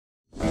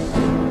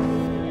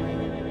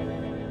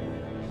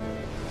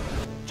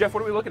Jeff,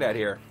 what are we looking at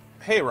here?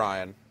 Hey,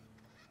 Ryan.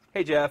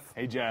 Hey, Jeff.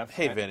 Hey, Jeff.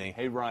 Hey, Vinny.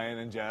 Hey, Ryan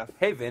and Jeff.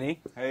 Hey, Vinny.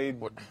 Hey,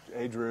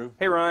 hey, Drew.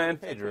 Hey, Ryan.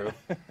 Hey, Drew.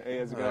 Hey,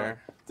 how's it Hi going?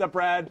 there. What's up,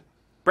 Brad?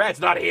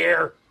 Brad's not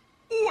here.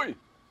 Oi!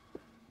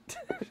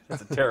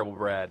 That's a terrible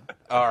Brad.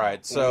 All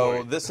right,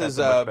 so Boy, this that's is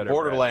a much better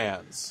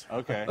Borderlands.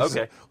 Okay.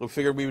 Okay. We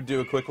figured we would do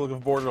a quick look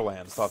of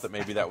Borderlands. Thought that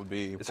maybe that would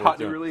be. It's worth hot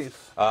new doing.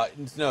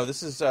 release. No,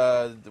 this is.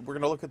 We're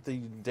going to look at the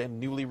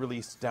newly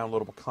released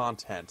downloadable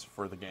content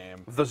for the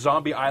game. The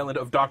Zombie Island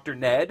of Dr.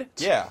 Ned.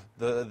 Yeah,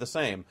 the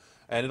same,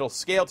 and it'll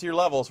scale to your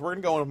level. So we're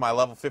going to go in with my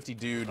level 50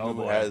 dude Oh,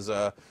 who boy.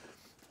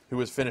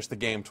 has finished the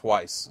game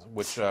twice,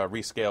 which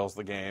rescales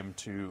the game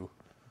to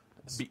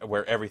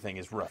where everything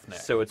is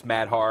roughneck. So it's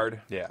mad hard.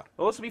 Yeah.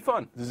 Well, this will be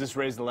fun. Does this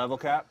raise the level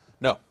cap?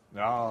 No.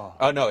 No.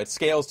 Oh no, it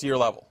scales to your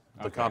level.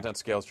 The Okay. content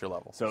scales to your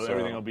level. So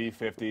everything will be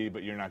 50,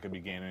 but you're not going to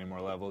be gaining any more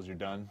levels. You're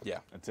done? Yeah.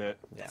 That's it?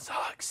 Yeah.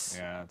 Sucks.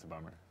 Yeah, that's a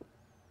bummer.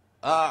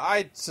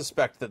 I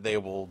suspect that they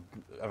will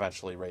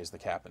eventually raise the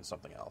cap in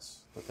something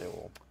else. That they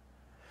will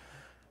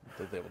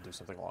do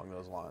something along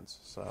those lines.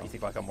 So You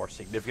think like a more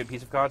significant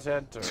piece of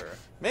content, or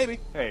maybe.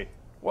 Hey.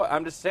 what?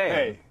 I'm just saying.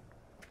 Hey.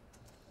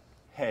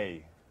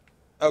 Hey.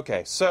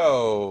 Okay,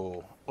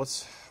 so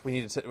I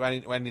need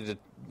to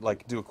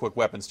like do a quick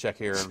weapons check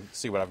here and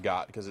see what I've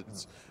got because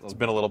it's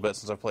been a little bit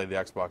since I've played the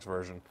Xbox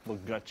version.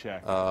 Little gut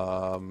check.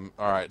 All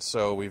right,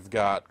 so we've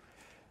got.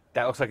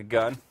 That looks like a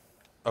gun.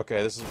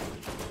 Okay, this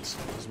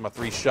is my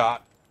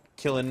 3-shot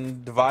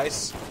killing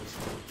device.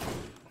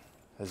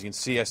 As you can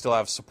see, I still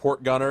have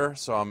support gunner,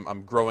 so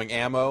I'm growing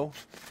ammo.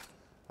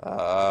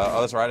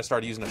 Oh, that's right. I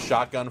started using a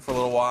shotgun for a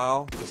little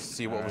while just to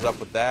see what was up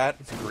with that.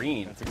 It's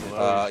green. That's a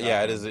glowy Yeah,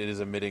 shot. it is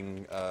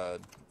emitting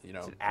it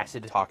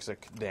acid?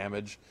 toxic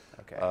damage.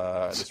 Okay.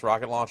 This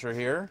rocket launcher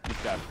here.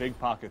 You've got big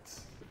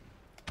pockets.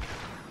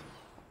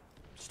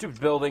 Stupid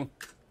building.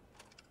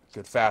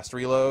 Good fast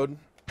reload.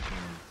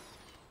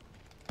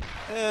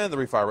 And the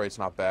refire rate's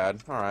not bad.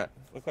 All right.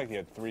 Looked like you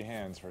had 3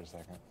 hands for a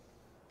second.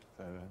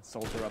 The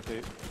soldier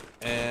update.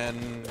 And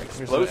here's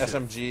an Explosive.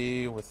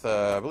 SMG with,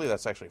 I believe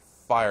that's actually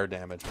fire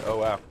damage. Oh,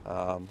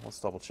 wow. Let's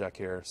double check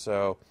here.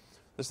 So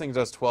this thing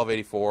does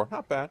 1284.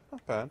 Not bad,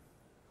 not bad.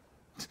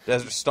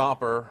 Desert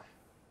Stomper.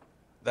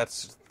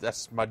 That's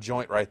my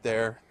joint right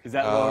there. Is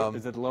that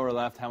is that the lower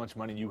left how much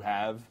money you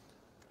have?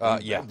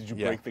 Yeah. Did you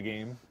yeah. break the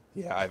game?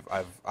 Yeah,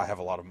 I have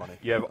a lot of money.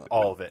 You have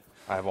all of it.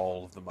 I have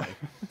all of the money.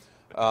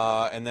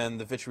 And then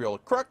the Vitriol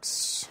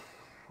Crux,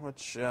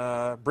 which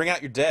bring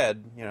out your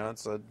dead.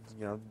 It's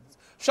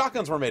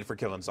shotguns were made for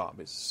killing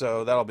zombies,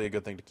 so that'll be a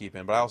good thing to keep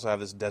in. But I also have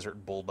this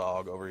Desert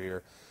Bulldog over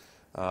here.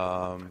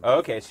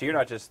 Okay, so you're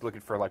not just looking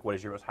for like what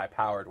is your most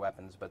high-powered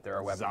weapons, but there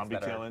are weapons Zombie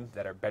that killing?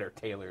 are better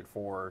tailored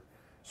for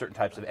certain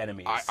types of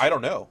enemies. I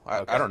don't know.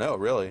 Okay. I don't know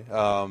really.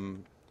 I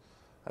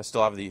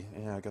still have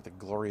I got the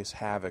Glorious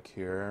Havoc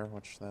here,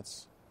 which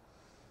that's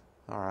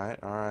all right.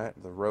 All right,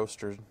 the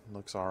Roaster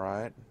looks all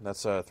right.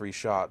 That's 3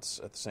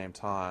 shots at the same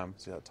time.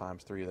 See that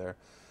times 3 there.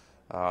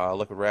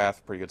 Liquid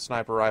Wrath, pretty good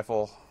sniper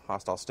rifle.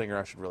 Hostile Stinger.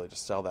 I should really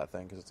just sell that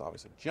thing because it's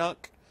obviously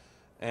junk.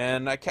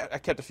 And I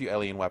kept a few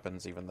alien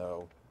weapons, even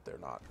though they're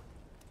not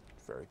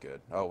very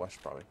good. Oh, I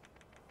should probably.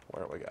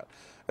 What do we got?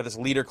 Got this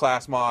leader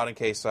class mod in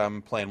case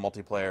I'm playing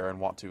multiplayer and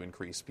want to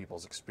increase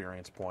people's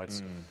experience points.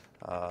 And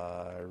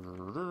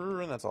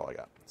that's all I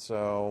got.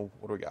 So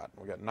what do we got?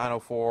 We got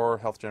 904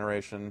 health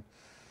generation,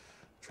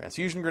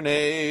 transfusion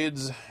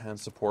grenades, and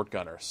support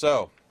gunner.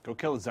 So Go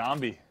kill a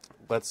zombie.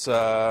 let's.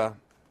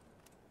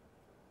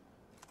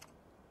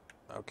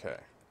 Okay,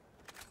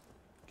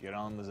 Get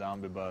on the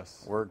zombie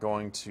bus. we're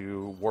going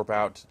to warp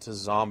out to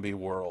Zombie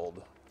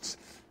World,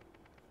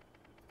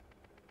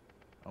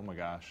 Oh my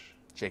gosh.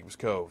 Jacob's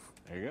Cove.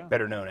 There you go.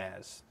 Better known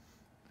as.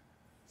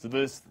 So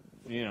this,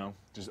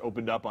 just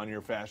opened up on your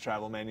fast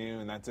travel menu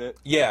and that's it?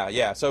 Yeah,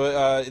 yeah.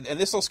 So, and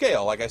this will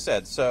scale, like I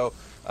said. So,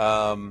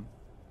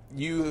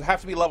 you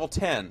have to be level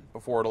 10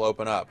 before it'll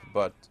open up.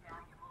 But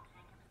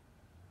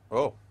But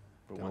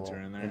get a once little you're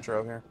in there.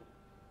 intro here.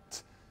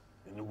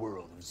 In the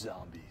world of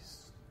zombies.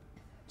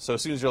 So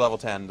as soon as you're level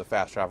 10, the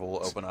fast travel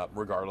will open up,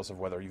 regardless of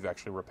whether you've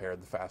actually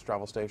repaired the fast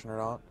travel station or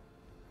not.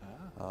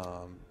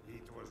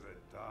 It was a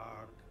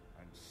dark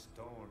and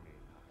stormy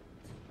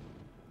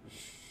night.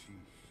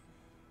 Sheesh.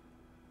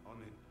 On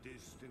a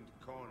distant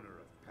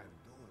corner of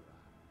Pandora.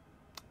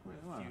 Wait,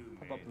 where hold on. few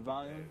Pop up men the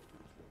volume. lived.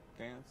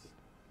 Dance.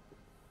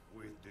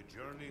 With the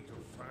journey to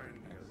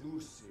find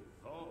elusive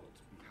vault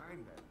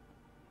behind them,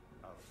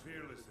 our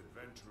fearless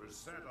adventurers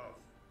set off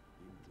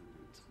into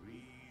the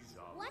trees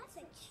of... What's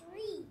a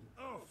tree?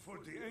 Oh, for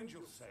the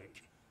angel's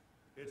sake.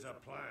 It's a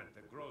plant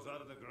that grows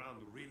out of the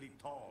ground really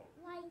tall.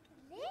 Like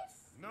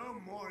this? No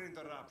more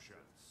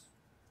interruptions.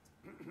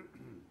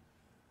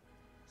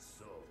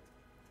 So,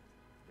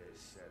 they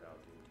set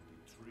out into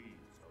the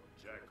trees of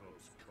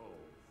Jacob's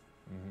Cove,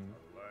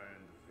 a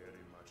land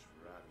very much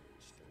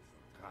ravished and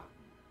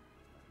forgotten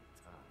by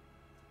time.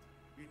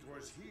 It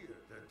was here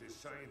that the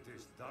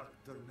scientist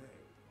Dr.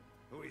 Ned,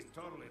 who is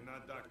totally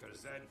not Dr.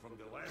 Zed from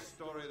the last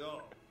story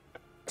though,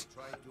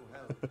 tried to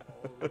help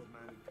all of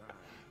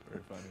mankind,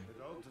 Very funny. but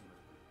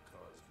ultimately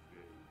caused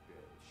very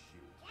bad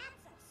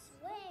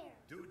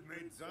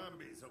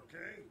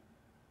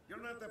You're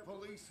not the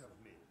police of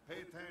me.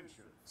 Pay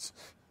attention.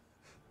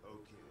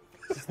 Okay.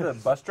 Is this the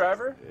bus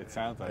driver? It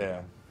sounds like Yeah.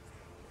 it.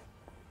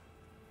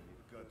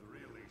 It got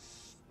really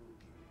spooky.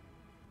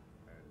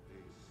 And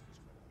this is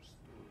where our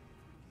story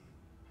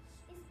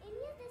begins. Is any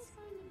of this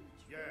going to be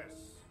true? Yes.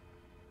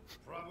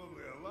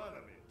 Probably a lot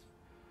of it.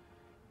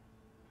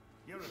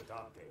 You're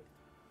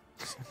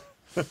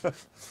adopted.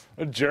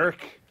 A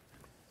jerk.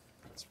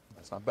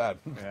 That's not bad.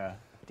 Yeah.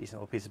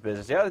 Decent little piece of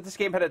business. Yeah, this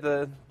game had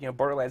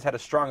Borderlands had a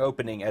strong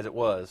opening as it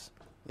was.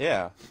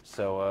 Yeah.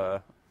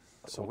 So,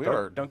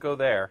 So don't go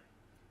there.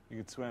 You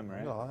could swim, Look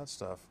right? at all that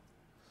stuff.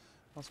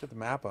 Let's get the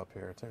map up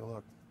here. Take a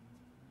look.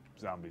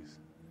 Zombies.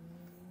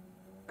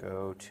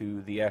 Go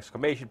to the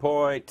exclamation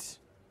point.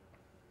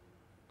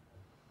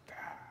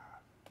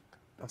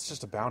 That's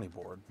just a bounty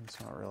board. It's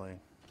not really.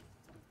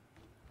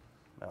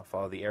 Now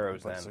follow the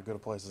arrows It's as then. good a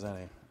place as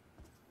any.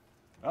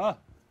 Ah,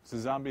 it's a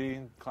zombie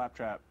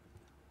claptrap.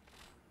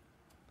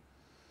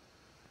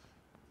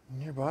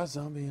 Nearby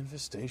zombie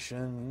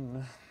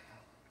infestation.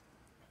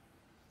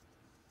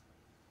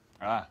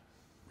 Ah,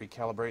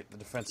 Recalibrate the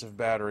defensive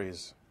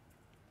batteries.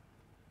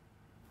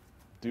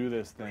 do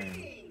this thing.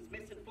 Greetings,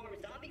 misinformed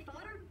zombie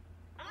fodder.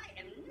 I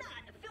am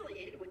not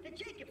affiliated with the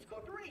Jacobs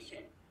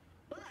Corporation,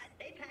 but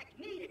they packed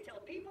me to tell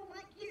people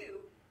like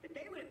you that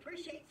they would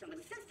appreciate some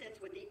assistance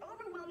with the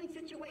overwhelming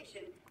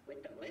situation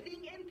with the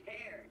living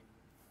impaired.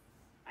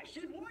 I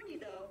should warn you,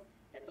 though,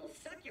 that they'll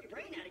suck your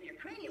brain out of your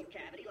cranial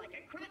cavity like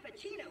a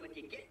crappuccino if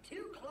you get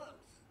too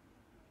close.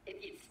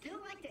 If you'd still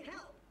like to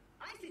help,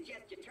 I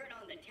suggest you turn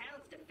on the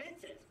town's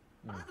defenses.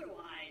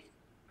 Otherwise,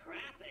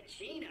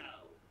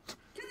 crappuccino.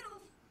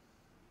 Toodles!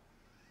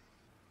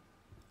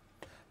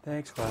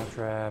 Thanks,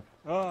 Claptrap.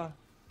 Ah,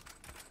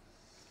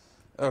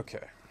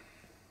 Okay.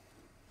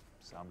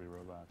 zombie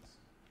robots.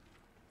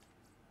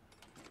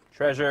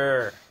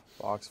 Treasure.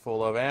 Box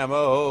full of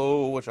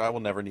ammo, which I will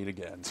never need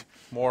again.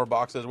 More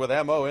boxes with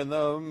ammo in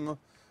them.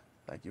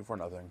 Thank you for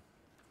nothing.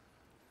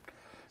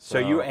 So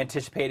you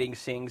anticipating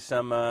seeing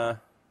some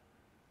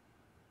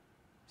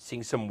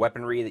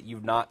weaponry that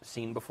you've not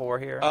seen before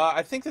here?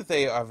 I think that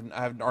they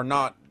are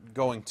not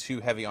going too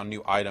heavy on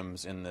new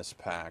items in this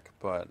pack,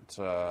 but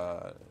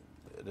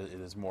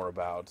it is more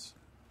about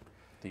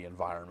the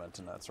environment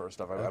and that sort of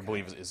stuff. I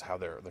believe is how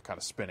they're kind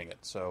of spinning it.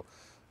 So,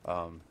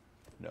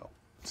 no.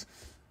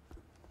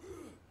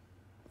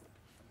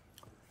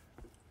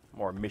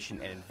 More mission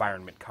and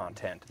environment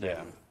content. then.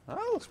 Yeah.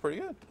 Oh, looks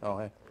pretty good. Oh,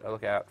 hey.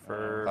 Look out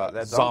for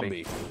that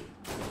zombie.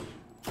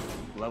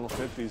 Level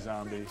 50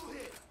 zombie.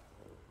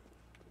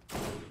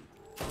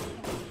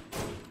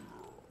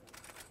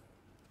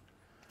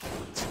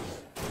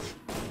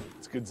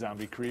 It's good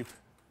zombie creep.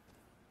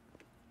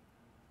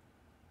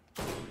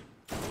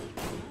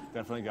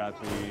 Definitely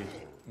got the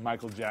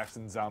Michael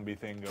Jackson zombie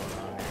thing going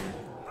on here.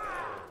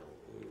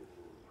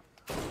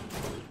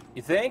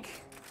 You think?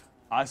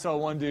 I saw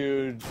one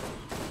dude,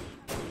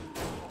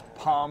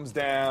 palms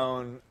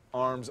down,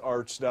 arms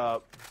arched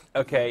up,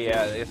 Okay,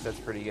 yeah, I guess that's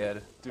pretty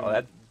good.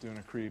 doing, doing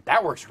a creep.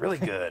 That works really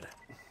good.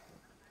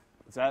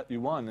 Is that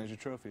you won? There's your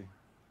trophy.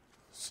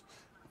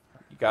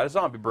 You got a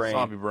zombie brain.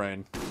 Zombie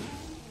brain.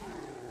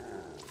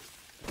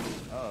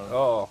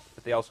 Oh,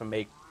 but they also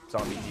make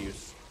zombie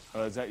juice.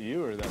 Is that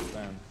you or that's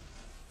them?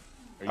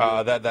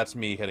 That's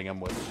me hitting them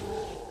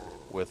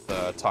with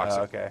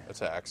toxic okay.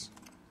 attacks.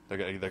 They're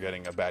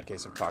getting a bad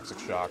case of toxic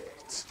shock.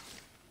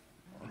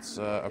 It's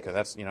okay.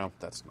 That's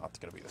that's not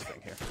going to be the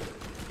thing here.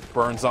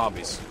 Burn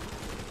zombies.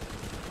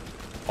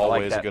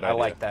 Always a good idea. I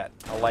like that.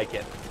 I like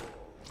it.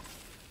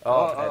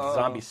 Oh, that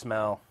zombie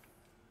smell.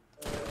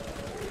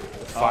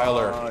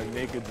 Filer.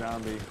 Naked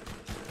zombie.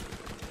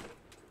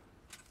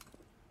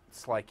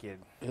 It's like you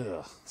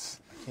Ugh.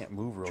 I can't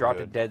move real dropped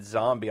good. a dead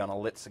zombie on a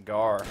lit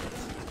cigar.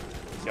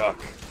 Yuck.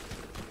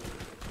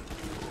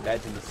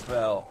 Imagine the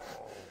smell.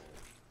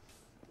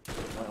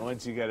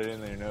 Once you get it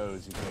in your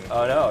nose, you can't.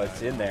 Oh no,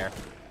 it's in there.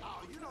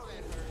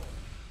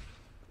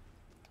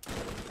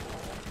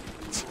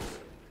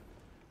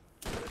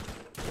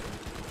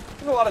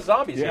 There's a lot of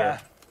zombies Yeah.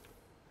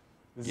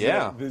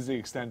 here. This is the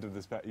extent of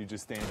this. You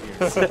just stand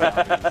here.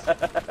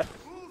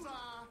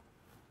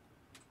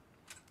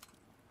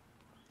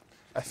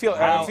 And see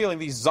zombies. I'm feeling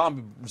these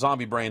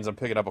zombie brains I'm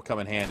picking up will come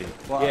in handy.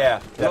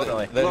 Yeah,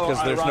 definitely.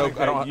 Because there's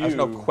ironic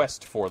no that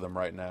quest for them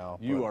right now.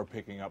 You but- are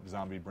picking up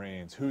zombie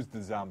brains. Who's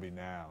the zombie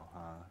now, huh?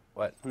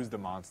 What? Who's the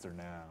monster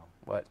now?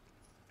 What?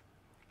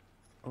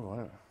 Ooh,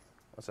 what?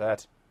 What's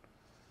that?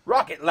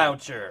 Rocket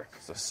launcher.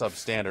 It's a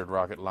substandard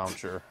rocket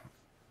launcher.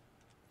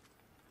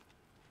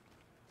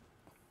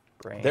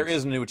 Brains. There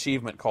is a new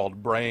achievement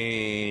called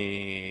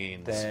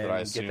Brains Then that I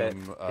assume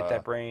get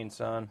that brain,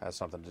 son. has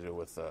something to do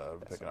with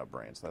picking up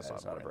brains. That's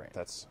that's not a brain.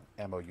 That's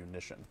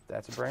ammunition.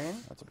 That's a brain.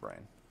 That's a brain.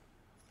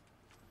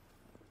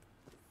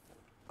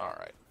 All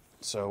right.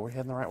 So we're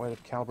heading the right way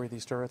to calibrate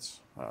these turrets?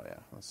 Oh, yeah.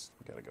 We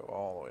got to go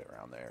all the way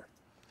around there.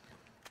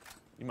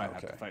 You might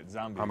have Okay. to fight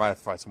zombies. I might have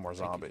to fight some more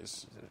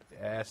zombies.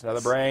 Yeah, that's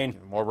another brain.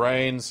 More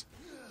brains.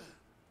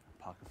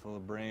 Pocket full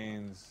of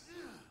brains.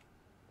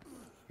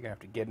 You're gonna have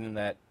to get in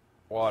that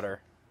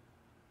water.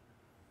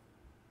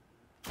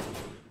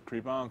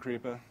 Creep on,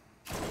 creeper.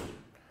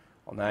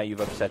 Well, now you've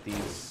upset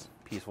these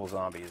peaceful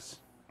zombies.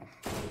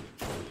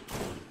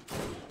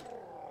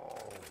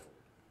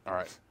 All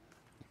right.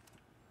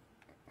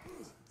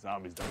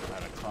 Zombies don't know how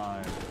to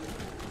climb.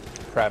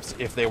 Perhaps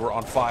if they were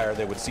on fire,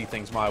 they would see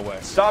things my way.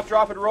 Stop,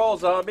 drop, and roll,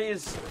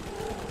 zombies.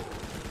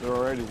 They're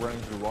already running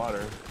through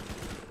water.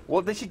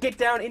 Well, they should get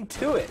down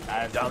into it,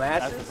 That's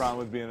dumbasses. the problem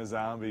with being a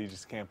zombie. You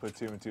just can't put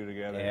 2 and 2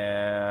 together.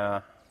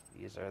 Yeah,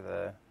 these are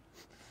the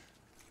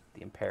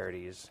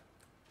imperaties.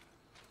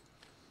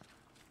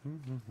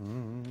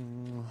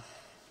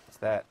 What's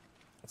that?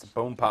 That's a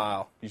bone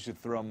pile. You should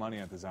throw money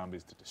at the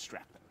zombies to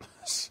distract them.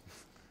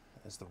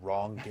 That's the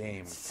wrong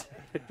game.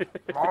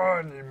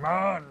 Money,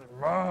 money,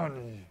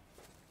 money.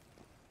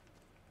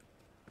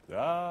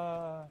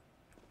 Ah.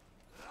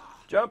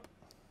 Jump.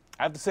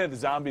 I have to say the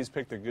zombies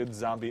picked a good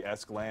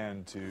zombie-esque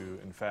land to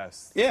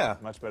infest. Yeah.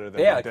 Much better than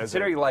Yeah, the desert.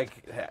 considering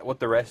like what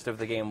the rest of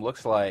the game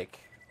looks like.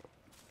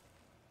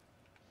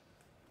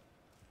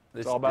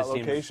 This, all about this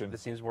location.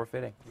 This seems more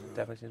fitting.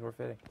 Definitely seems more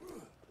fitting.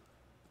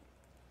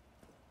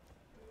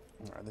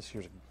 All right, this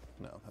here's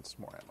no, that's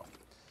more ammo. From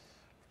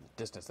the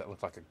distance, that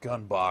looked like a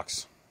gun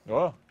box.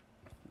 Oh.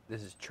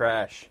 This is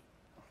trash.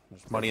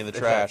 There's money in the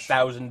There's trash.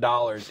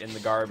 $1,000 in the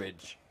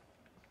garbage.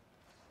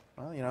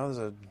 Well, you know, there's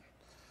a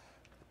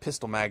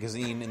pistol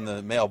magazine in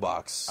the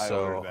mailbox, I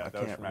so ordered that. I That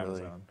was can't from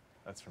really. Amazon.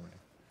 That's for me.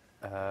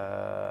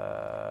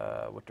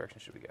 What direction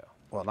should we go?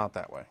 Well, not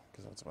that way,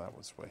 because that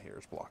was way here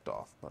is blocked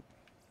off. But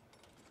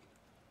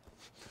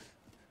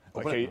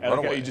Like Open how it you, and I run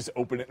like how away. you just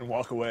open it and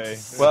walk away.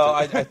 well,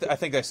 I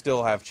think they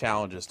still have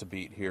challenges to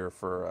beat here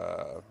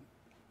for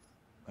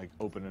Like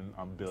opening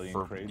a billion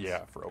for crates.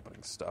 yeah for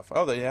opening stuff.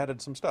 Oh, they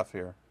added some stuff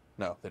here.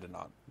 No, they did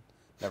not.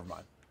 Never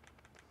mind.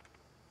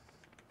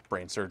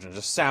 Brain surgeon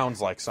just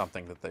sounds like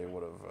something that they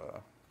would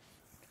have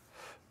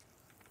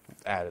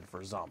added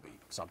for zombie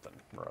something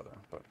or other.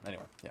 But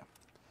anyway, yeah.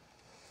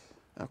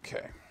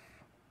 Okay.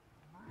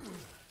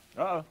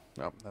 Uh-oh.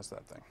 Nope, that's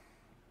that thing.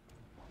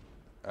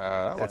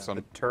 That That's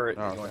looks the turret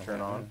oh, you want okay. to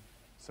turn on.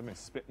 Somebody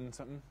spitting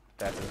something?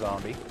 That's a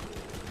zombie.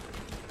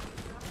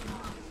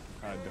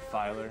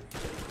 Defiler.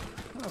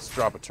 Let's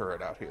drop a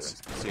turret out here.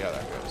 See how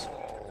that goes.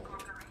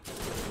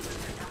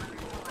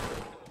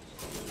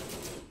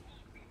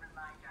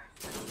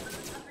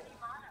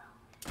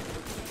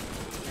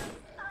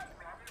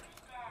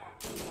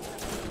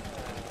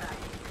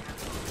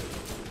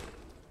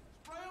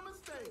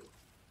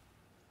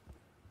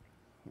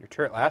 Your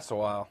turret lasts a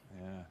while.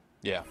 Yeah.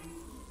 Yeah.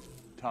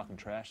 Talking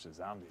trash to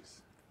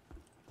zombies.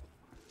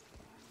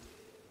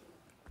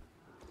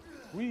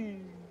 Whee!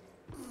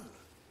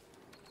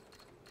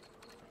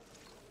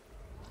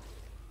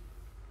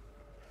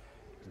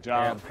 Good And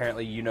job.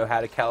 apparently you know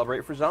how to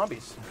calibrate for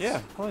zombies.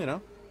 Yeah. Well, you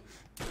know.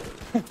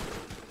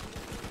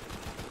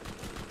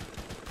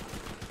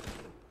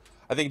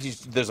 I think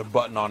there's a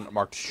button on it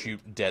marked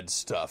 "shoot dead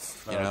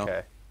stuff." You know.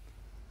 Okay.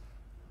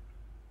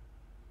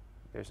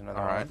 There's another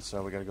All one. right.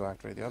 So we got to go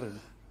activate the other.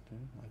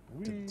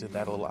 Did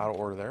that a little out of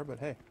order there, but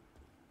hey.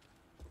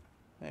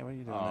 Hey, what are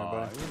you doing Aw,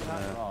 there, buddy? you're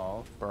not at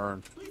all.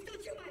 Burn. Please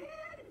don't chew my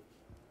head.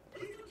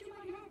 Please don't chew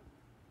my head.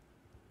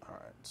 All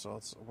right. So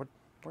let's.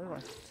 Where do I?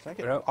 Did I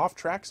get No. off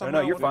track No,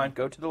 somehow? no, you're What- fine.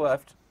 Go to the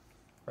left.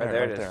 Right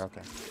there it is. There.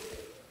 Okay.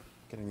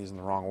 Getting these in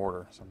the wrong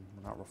order, so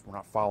we're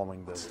not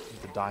following the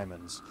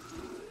diamonds.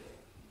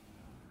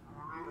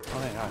 Oh,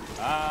 hey, hi.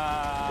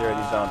 Ah! There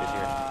are these zombies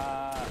here.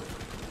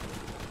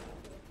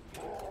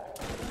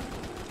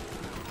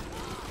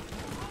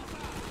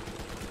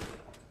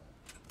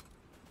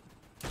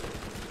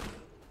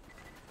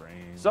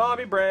 Brain.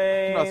 Zombie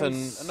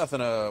brains.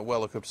 Nothing a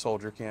well-equipped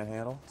soldier can't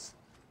handle.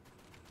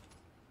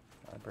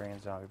 Zombie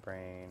brain, zombie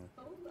brain.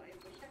 Oh, I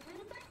wish I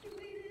had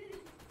evacuated.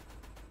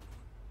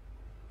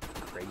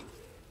 Great.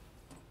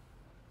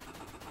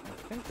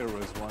 I think there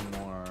was one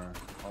more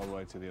all the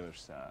way to the other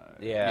side.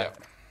 Yeah. Yeah.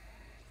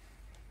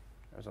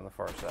 It was on the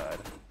far side.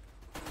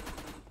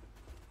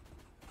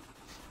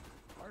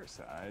 Far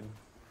side.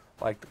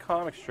 Like the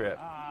comic strip.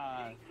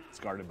 Ah, it's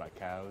guarded by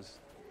cows.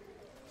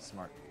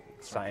 Smart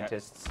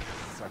Scientists.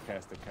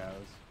 sarcastic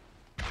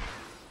cows.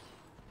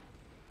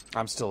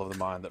 I'm still of the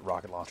mind that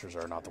rocket launchers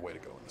are not the way to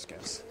go in this game.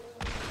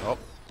 Oh.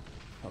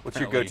 What's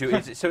your apparently- go-to?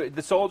 Is it, so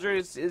the soldier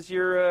is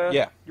your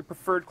Yeah. your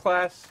preferred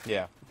class?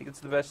 Yeah. I think it's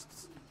the best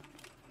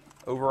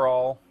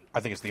overall. I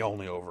think it's the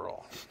only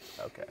overall.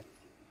 Okay.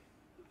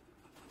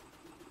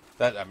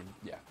 That I mean,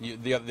 yeah.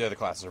 The other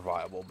classes are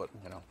viable, but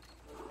you know.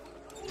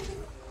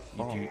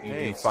 You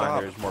hey, do stop.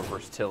 find there's more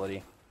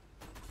versatility.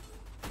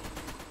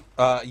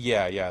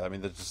 Yeah. I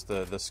mean,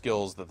 the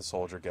skills that the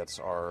soldier gets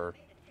are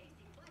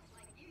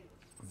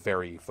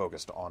very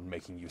focused on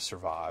making you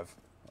survive.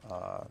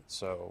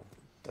 So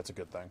that's a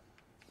good thing.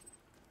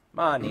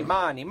 Money,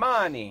 money,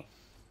 money.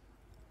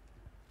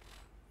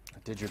 I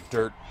did your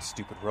dirt,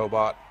 stupid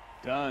robot.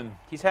 Done.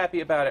 He's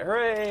happy about it.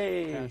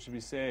 Hooray! Town should be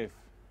safe.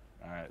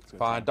 All right. Let's go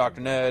Fine, talk Dr. to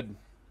him. Ned.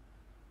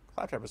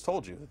 Claptrap has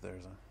told you that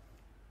there's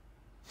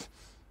a.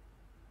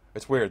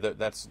 It's weird that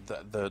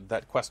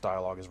that quest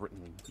dialogue is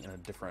written in a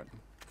different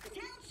The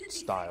town should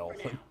style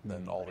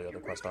than all the other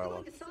quest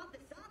dialogue. To solve the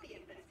zombie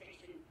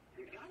infestation,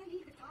 you're gonna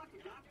need to talk to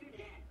Dr.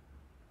 Ned.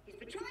 He's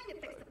been trying to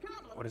fix the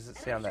problem. What does it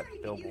and say I'm on that sure he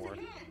could use a billboard?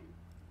 hand.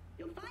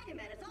 You'll find him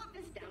at his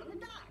office down on the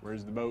dock.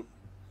 Where's the boat?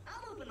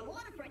 I'll open the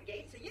waterfront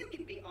gate so you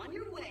can be on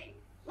your way.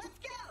 Let's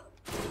go!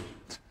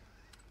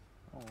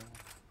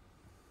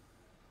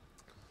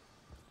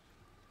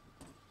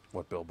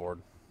 What billboard?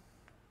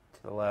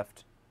 To the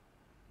left.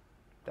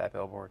 That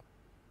billboard.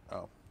 Oh. I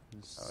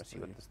want to see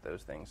what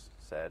those things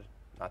said.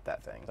 Not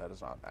that thing. That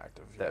is not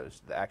active yet.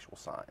 Those, the actual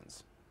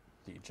signs.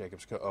 The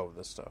Jacob's Cove. Oh,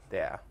 this stuff.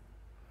 Yeah.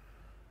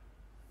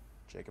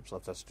 Jacob's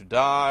left us to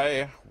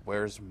die.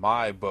 Where's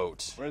my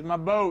boat? Where's my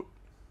boat?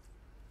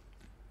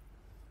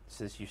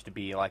 This used to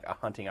be like a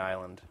hunting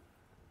island.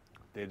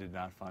 They did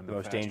not find The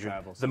most fast dangerous.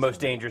 travel The most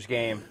system. dangerous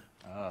game.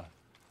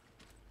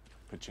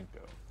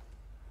 Pachinko.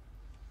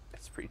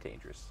 It's pretty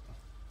dangerous.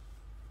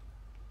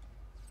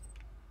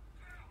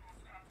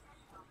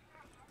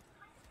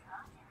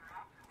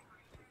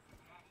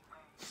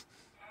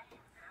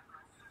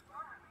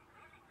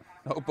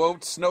 No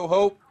boats, no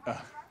hope.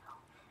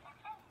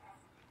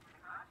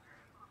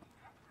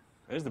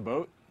 There's the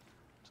boat.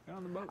 Let's get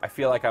on the boat. I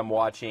feel like I'm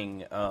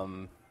watching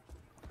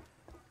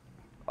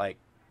like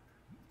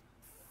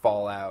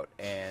Fallout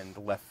and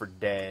Left 4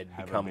 Dead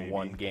Have a become baby.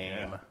 one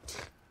game. Yeah.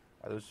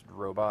 Are those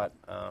robot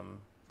Whole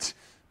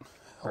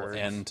birds?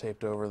 N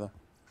taped over the.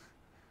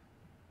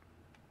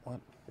 What?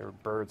 There were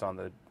birds on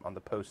the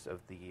post of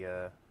the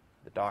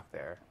dock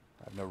there.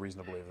 I have no reason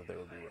to believe that they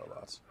would be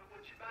robots.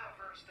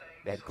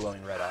 They had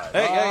glowing red eyes.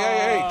 Hey,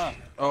 hey!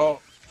 Oh,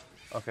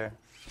 Okay.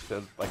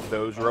 So like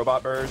those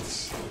robot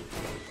birds,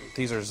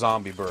 these are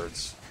zombie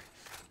birds.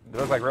 they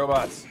look like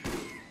robots.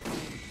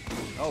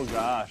 Oh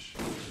gosh.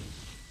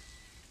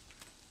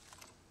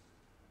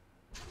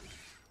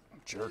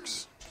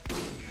 Jerks.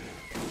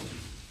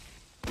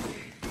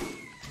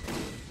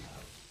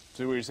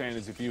 So what you're saying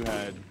is if you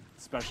had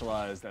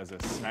specialized as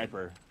a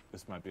sniper,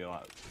 this might be a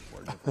lot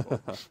more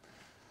difficult.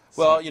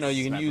 Well, you know,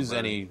 you can Sniper use bird.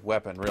 any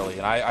weapon, really.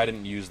 And I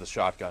didn't use the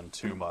shotgun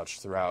too much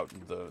throughout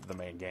the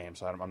main game,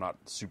 so I'm not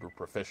super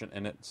proficient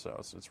in it. So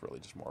it's really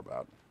just more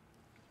about,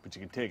 But you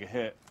can take a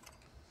hit.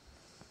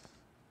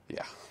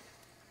 yeah.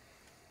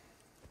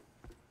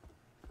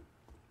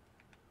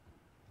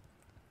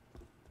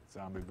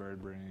 Zombie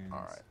bird brains. All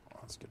right,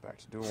 let's get back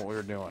to doing what we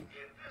were doing.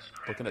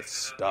 Looking at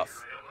stuff.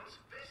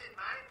 Visit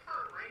my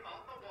infirmary on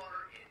the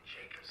water in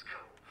Jacob's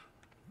Cove.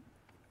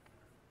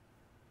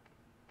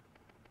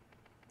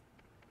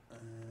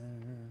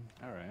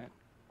 All right.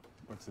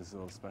 What's this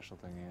little special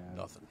thing he had?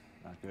 Nothing.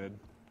 Not good.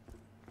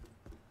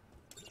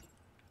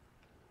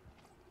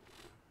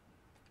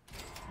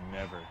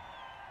 Never.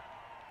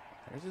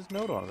 There's his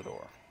note on the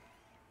door.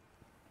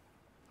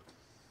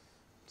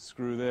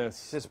 Screw this.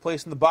 It says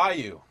place in the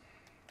bayou.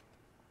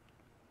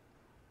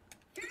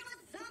 Fearless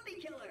Zombie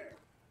Killer!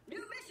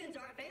 New missions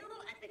are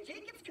available at the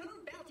Jacob's Cove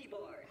Bounty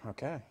Board.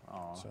 Okay.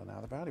 Aw. So now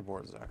the bounty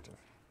board is active.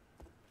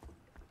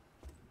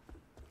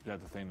 Is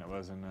that the thing that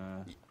wasn't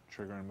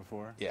triggering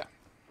before? Yeah.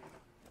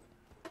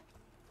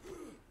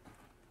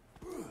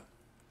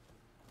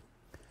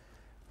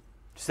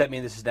 Does that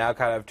mean this is now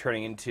kind of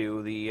turning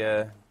into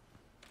the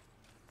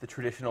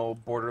traditional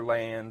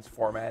Borderlands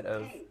format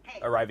of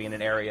arriving in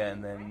an area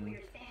and then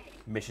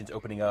missions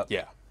opening up?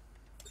 Yeah.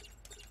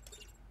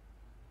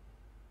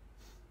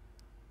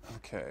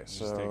 Okay, Just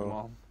take them so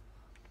all.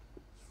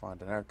 find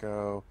an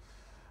echo.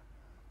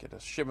 Get a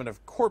shipment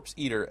of corpse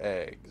eater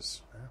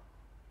eggs.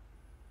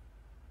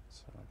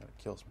 So I'm gonna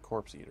kill some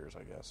corpse eaters,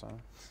 I guess, huh?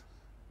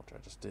 Which I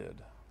just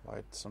did.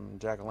 Light some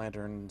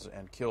jack-o'-lanterns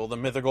and kill the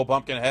mythical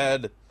pumpkin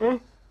head. Oh,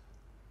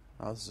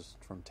 this is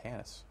from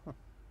Tannis. Huh.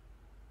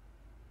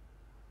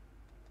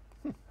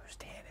 Who's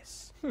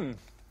Tannis?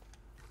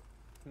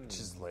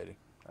 She's a lady.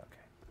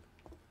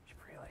 Okay. She's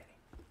a pretty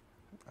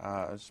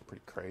lady. She's a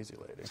pretty crazy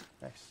lady.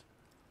 Nice.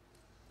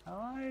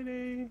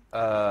 Alrighty.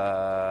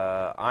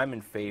 I'm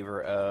in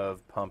favor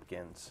of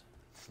pumpkins.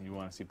 You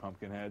want to see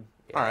Pumpkinhead?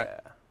 Yeah. All right.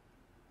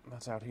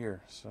 That's out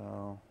here,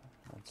 so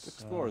let's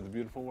Explore the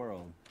beautiful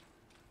world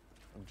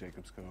of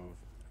Jacob's Cove.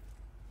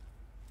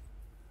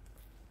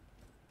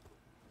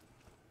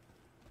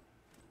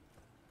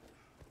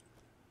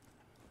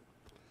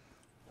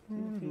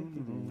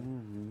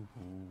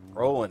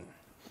 Rolling.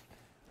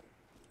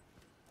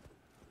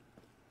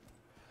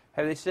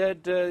 Have they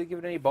said,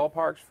 given any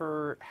ballparks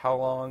for how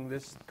long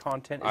this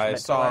content is I meant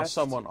to saw last?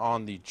 someone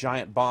on the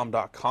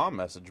giantbomb.com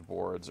message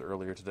boards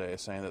earlier today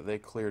saying that they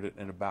cleared it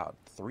in about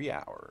 3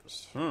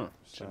 hours.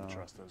 Shouldn't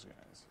trust those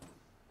guys.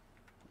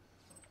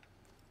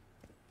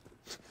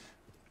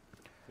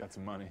 Got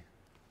some money.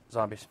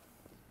 Zombies.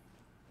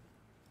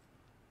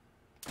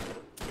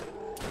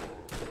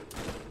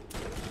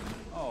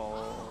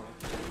 Oh.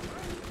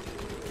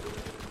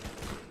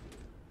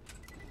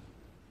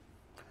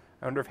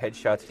 I wonder if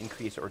headshots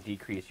increase or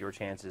decrease your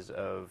chances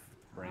of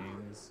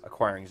Brains.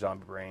 acquiring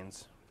zombie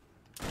brains.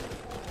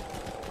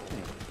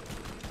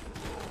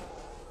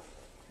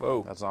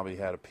 Whoa. That zombie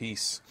had a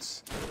piece.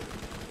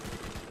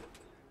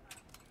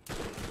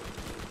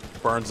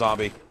 Burn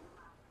zombie.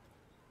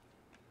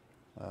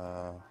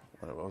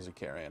 What was he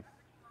carrying?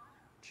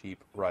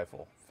 Cheap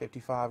rifle.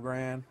 55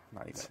 grand?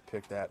 Not even gonna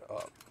pick that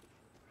up.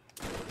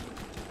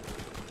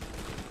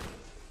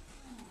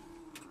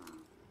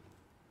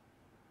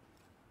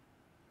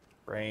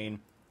 Brain.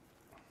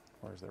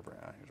 Where's their brain?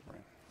 Here's a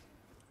brain.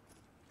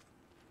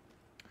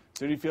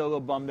 So do you feel a little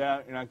bummed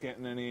out? You're not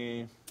getting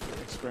any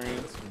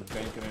experience,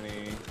 banking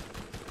any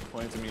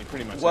points? I mean, you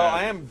pretty much Well, have.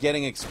 I am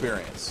getting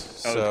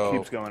experience, Oh, so it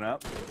keeps going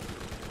up?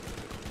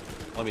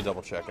 let me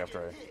double check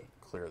after I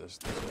clear these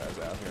guys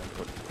out here.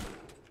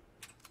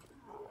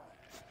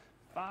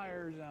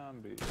 Fire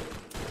zombies.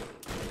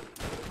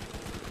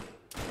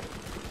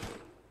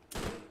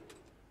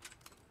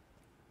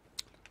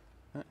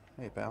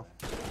 Hey, pal.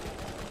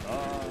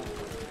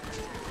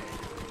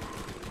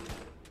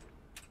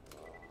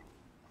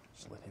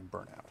 Just let him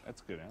burn out.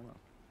 That's good ammo.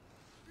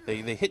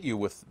 They hit you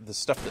with the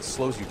stuff that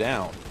slows you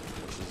down,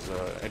 which is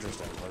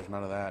interesting. There's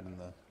none of that in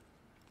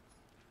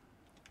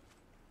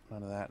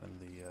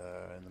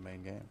the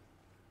main game.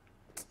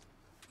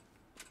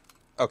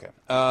 Okay.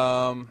 Oh,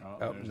 Oh,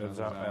 there's no another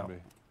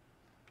zombie.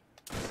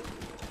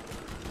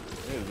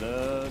 They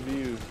love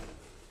you.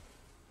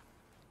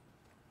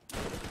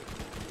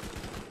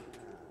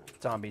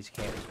 Zombies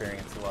can't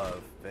experience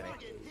love, Vinny.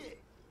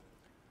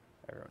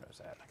 Everyone knows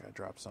that. I gotta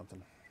drop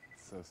something.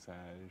 So sad.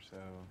 You're so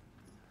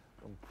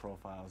don't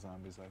profile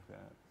zombies like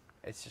that.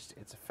 It's just,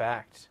 it's a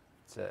fact.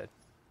 It's a,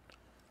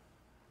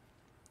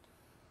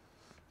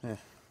 Yeah,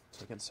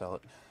 so I can sell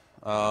it.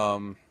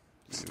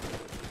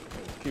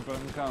 Keep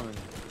them coming.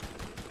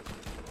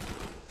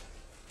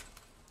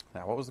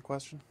 Now, what was the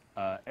question?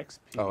 XP.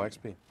 Oh,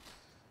 XP.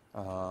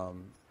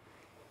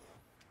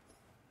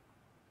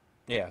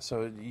 Yeah,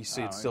 so you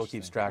see, Oh, it still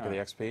keeps interesting. track of the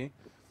XP.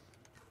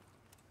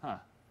 Huh.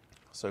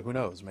 So who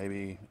knows?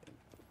 Maybe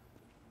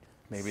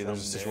there's a Someday.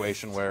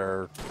 situation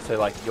where so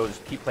like you'll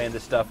just keep playing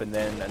this stuff, and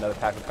then another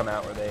pack will come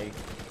out where they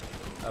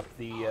up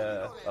the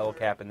level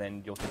cap, and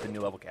then you'll hit the new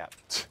level cap.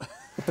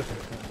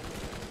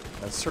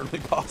 that's certainly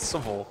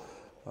possible.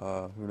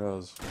 Who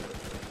knows?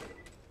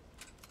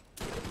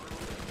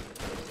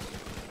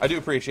 I do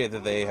appreciate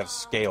that they have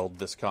scaled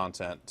this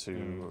content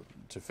to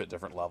fit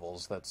different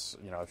levels. That's,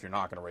 you know, if you're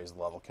not going to raise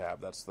the level cap,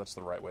 that's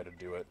the right way to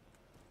do it.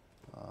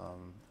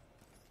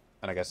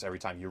 And I guess every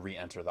time you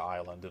re-enter the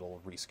island,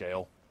 it'll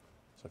rescale.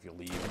 So if you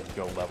leave and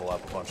go level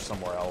up a bunch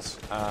somewhere else.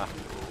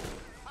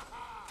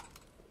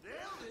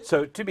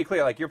 So to be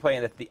clear, like you're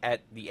playing at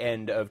the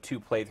end of 2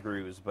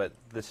 playthroughs, but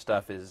this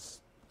stuff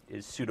is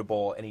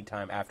suitable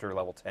anytime after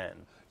level 10.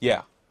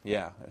 Yeah.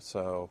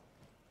 So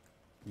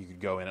you could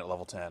go in at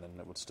level 10 and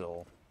it would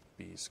still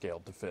be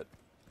scaled to fit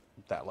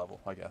that level,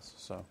 I guess.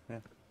 So, yeah.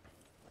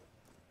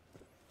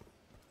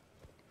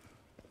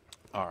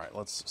 All right,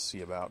 let's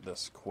see about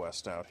this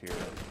quest out here.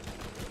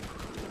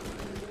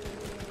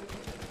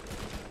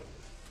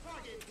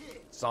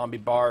 Zombie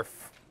barf.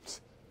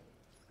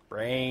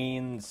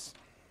 Brains.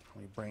 How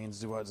many brains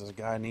does this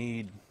guy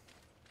need?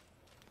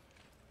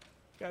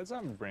 Got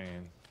zombie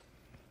brain.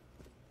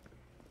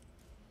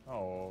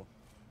 Oh.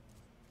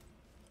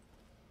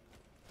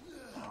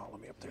 Oh,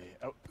 let me up there.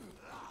 Oh.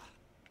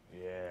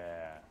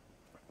 Yeah.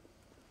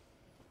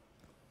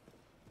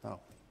 Oh,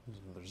 there's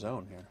another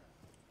zone here.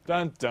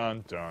 Dun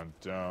dun dun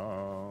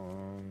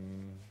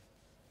dun.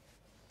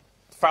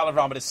 Fowler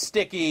vomit is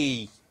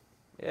sticky.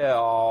 Yeah,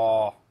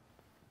 aw.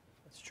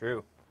 That's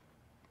true.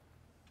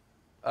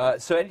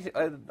 So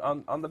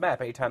on the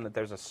map, anytime that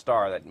there's a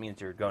star, that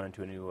means you're going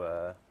into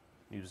a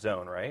new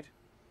zone, right?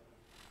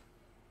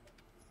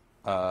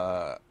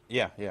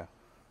 Yeah.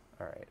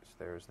 All right, so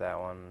there's that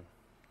one.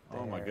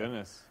 Oh my there.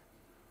 goodness.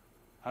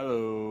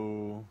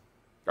 Hello.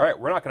 All right,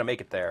 we're not going to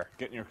make it there.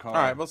 Get in your car.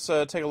 All right, let's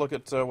take a look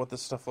at what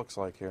this stuff looks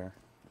like here.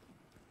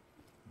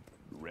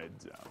 Red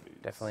zombies.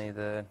 Definitely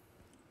the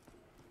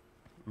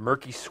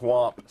murky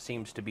swamp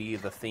seems to be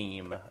the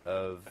theme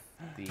of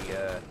the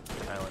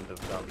island of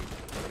zombies.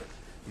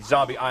 The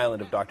zombie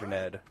island of Dr.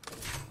 Ned.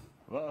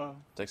 Uh-oh.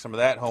 Take some of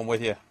that home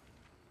with you.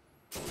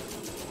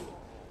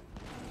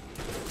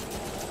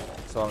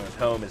 As long as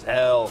home is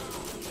hell.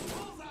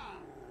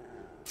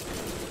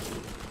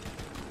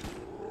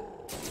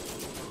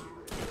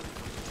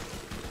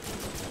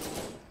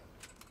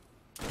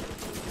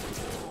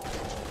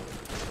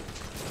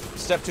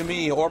 Step to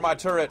me or my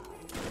turret.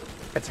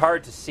 It's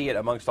hard to see it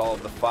amongst all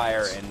of the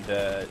fire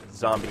and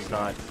zombie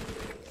snot,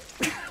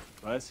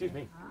 Well, excuse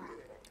me.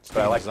 But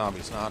I like like-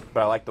 zombie snot.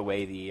 but I like the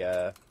way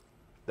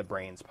the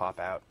brains pop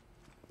out.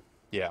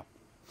 Yeah.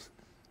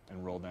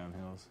 And roll down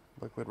hills.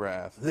 Liquid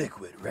wrath.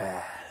 Liquid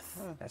wrath.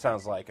 That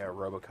sounds like a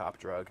RoboCop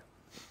drug.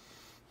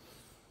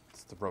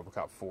 It's the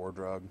RoboCop 4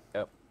 drug.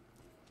 Yep.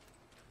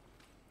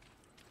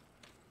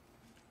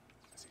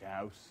 I see a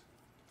house.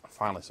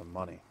 Finally, some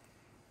money.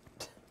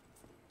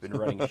 Been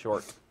running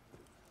short.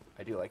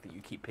 I do like that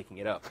you keep picking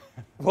it up.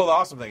 Well, the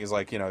awesome thing is,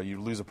 like, you know,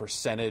 you lose a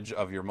percentage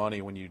of your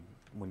money when you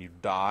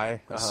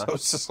die. So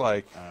it's just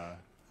like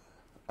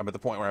I'm at the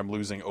point where I'm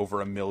losing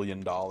over $1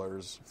 million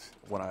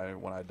when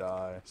I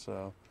die.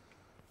 So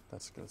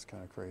That's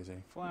kind of crazy.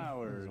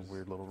 Flowers. There's a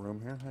weird little room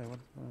here. Hey, what?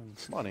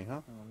 Money, huh?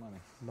 Oh, money.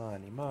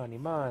 Money, money,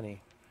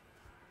 money.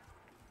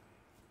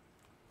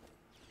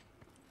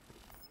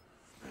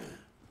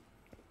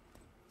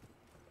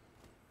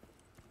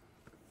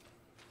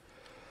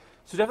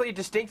 So definitely a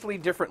distinctly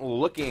different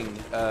looking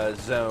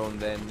zone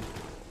than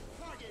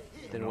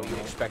what you'd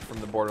expect from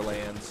the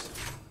Borderlands.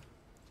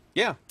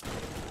 Yeah.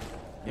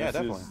 Yeah, This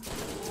definitely. is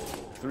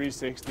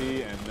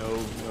 360 and no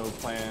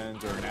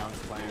plans or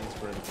announced plans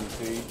for the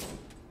PC.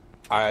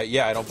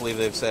 Yeah, I don't believe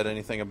they've said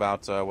anything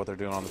about what they're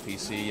doing on the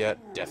PC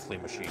yet. Deathly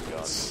machine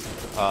guns.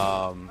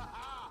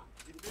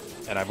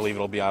 And I believe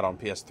it'll be out on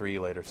PS3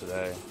 later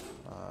today,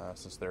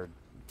 since they're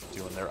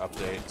doing their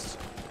updates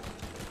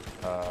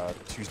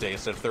Tuesday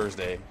instead of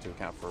Thursday to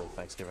account for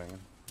Thanksgiving and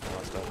all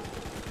that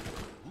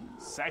stuff.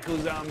 Psycho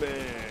Zombie.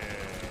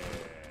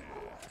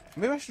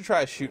 Maybe I should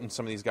try shooting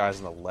some of these guys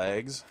in the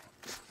legs.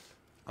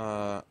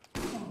 Or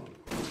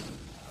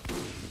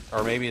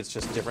maybe it's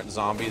just different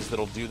zombies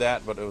that'll do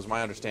that, but it was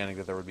my understanding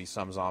that there would be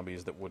some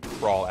zombies that would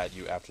crawl at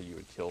you after you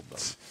had killed them.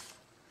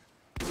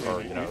 Or,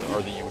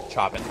 or that you would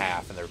chop in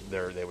half and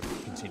they would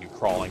continue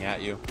crawling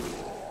at you.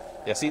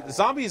 Yeah, see, the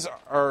zombies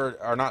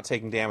are not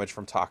taking damage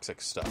from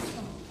toxic stuff.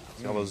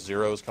 See all those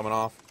zeros coming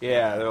off?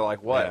 Yeah, they're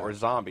like, what? Yeah. We're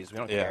zombies. We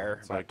don't Yeah, care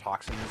it's about like-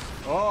 toxins.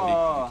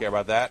 Oh, You care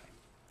about that?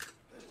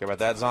 Care about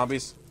that,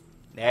 zombies?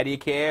 Now do you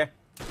care?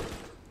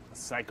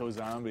 Psycho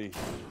Zombie.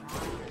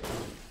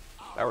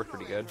 That worked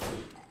pretty good.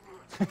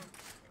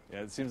 Yeah,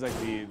 it seems like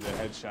the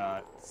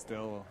headshot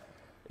still.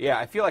 Yeah,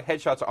 I feel like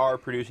headshots are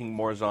producing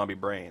more zombie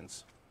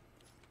brains.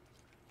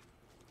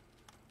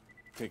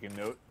 Taking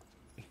note.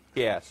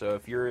 Yeah, so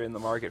if you're in the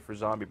market for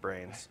zombie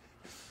brains,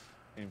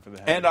 Aim for the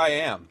head. And I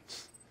am.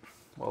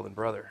 well then,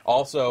 brother.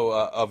 Also,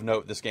 of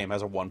note, this game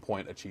has a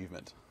 1-point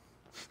achievement.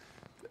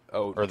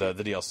 Oh, Or the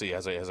DLC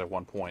has a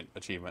 1-point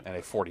achievement and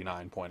a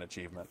 49-point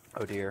achievement.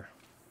 oh dear.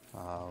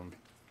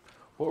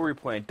 What were we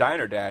playing?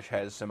 Diner Dash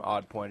has some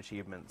odd point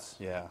achievements.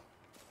 Yeah.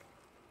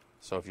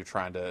 So if you're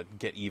trying to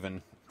get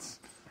even,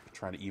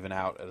 trying to even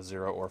out at a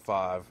 0 or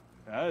 5,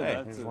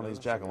 hey, here's one of these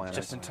jack-o'-lanterns.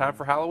 Just in time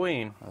for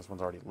Halloween. This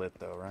one's already lit,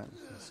 though, right?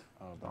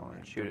 Oh, Don't bummer.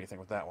 really Shoot do it. anything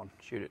with that one.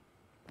 Shoot it.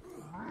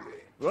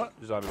 What?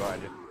 Zombie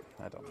behind you.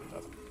 I don't do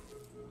nothing.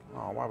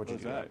 Oh, why would you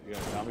What's do that? that? You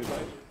got a zombie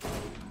bite?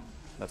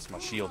 That's my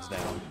shield's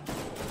down.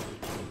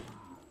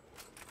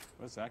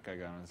 What's that guy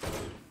got on his head?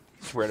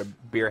 Just wearing a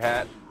beer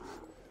hat.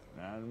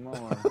 Not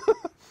anymore.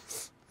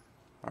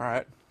 All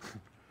right.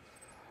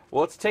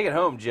 Well, let's take it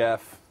home,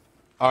 Jeff.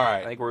 All I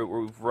right. think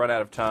we've run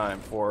out of time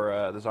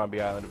for the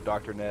zombie island of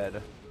Dr.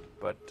 Ned.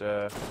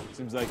 But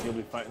Seems like you'll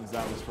be fighting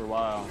zombies for a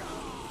while.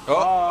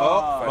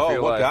 Oh,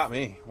 feel what like- got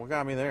me? What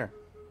got me there?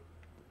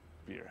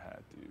 Beer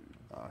hat, dude.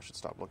 I should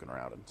stop looking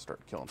around and start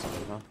killing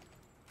something, huh?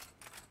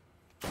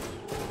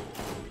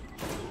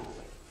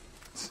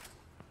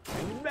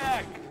 And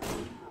back.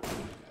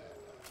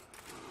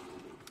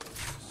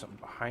 something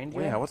behind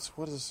you. Yeah,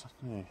 what is...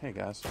 Hey,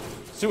 guys.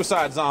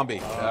 Suicide zombie.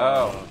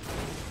 Oh,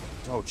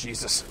 Oh,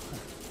 Jesus.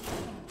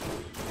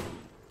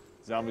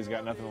 Zombies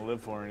got nothing to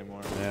live for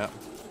anymore. Yeah.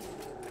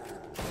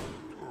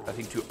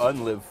 nothing to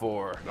unlive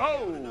for.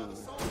 Oh!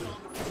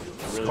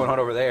 What's going on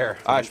over there?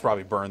 I should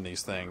probably burn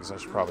these things. I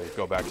should probably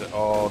go back to...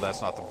 Oh,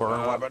 that's not the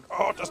burn weapon.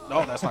 Oh, just...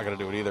 No, that's not going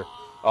to do it either.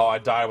 Oh, I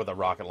died with a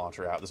rocket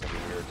launcher out. This is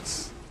going to be weird.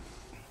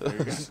 There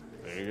you go.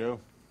 There you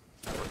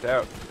go. Worked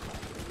out.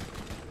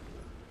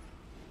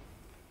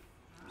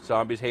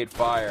 Zombies hate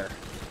fire.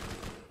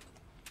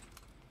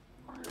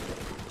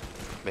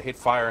 They hate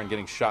fire and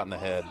getting shot in the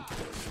head.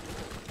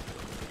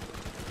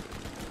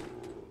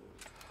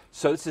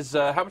 So this is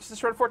how much is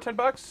this run for? $10?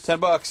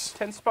 $10.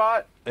 10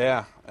 spot.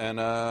 Yeah, and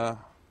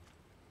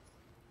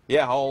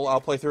yeah, I'll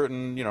play through it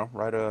and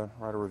write a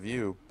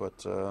review.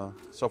 But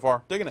so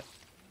far, digging it.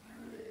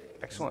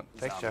 Excellent.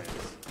 Thanks,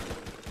 Jeff.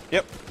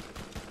 Yep.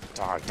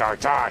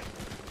 Die.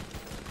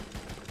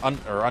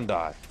 Undie.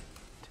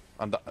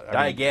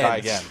 Die again. Die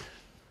again.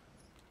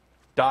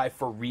 Die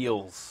for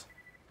reals.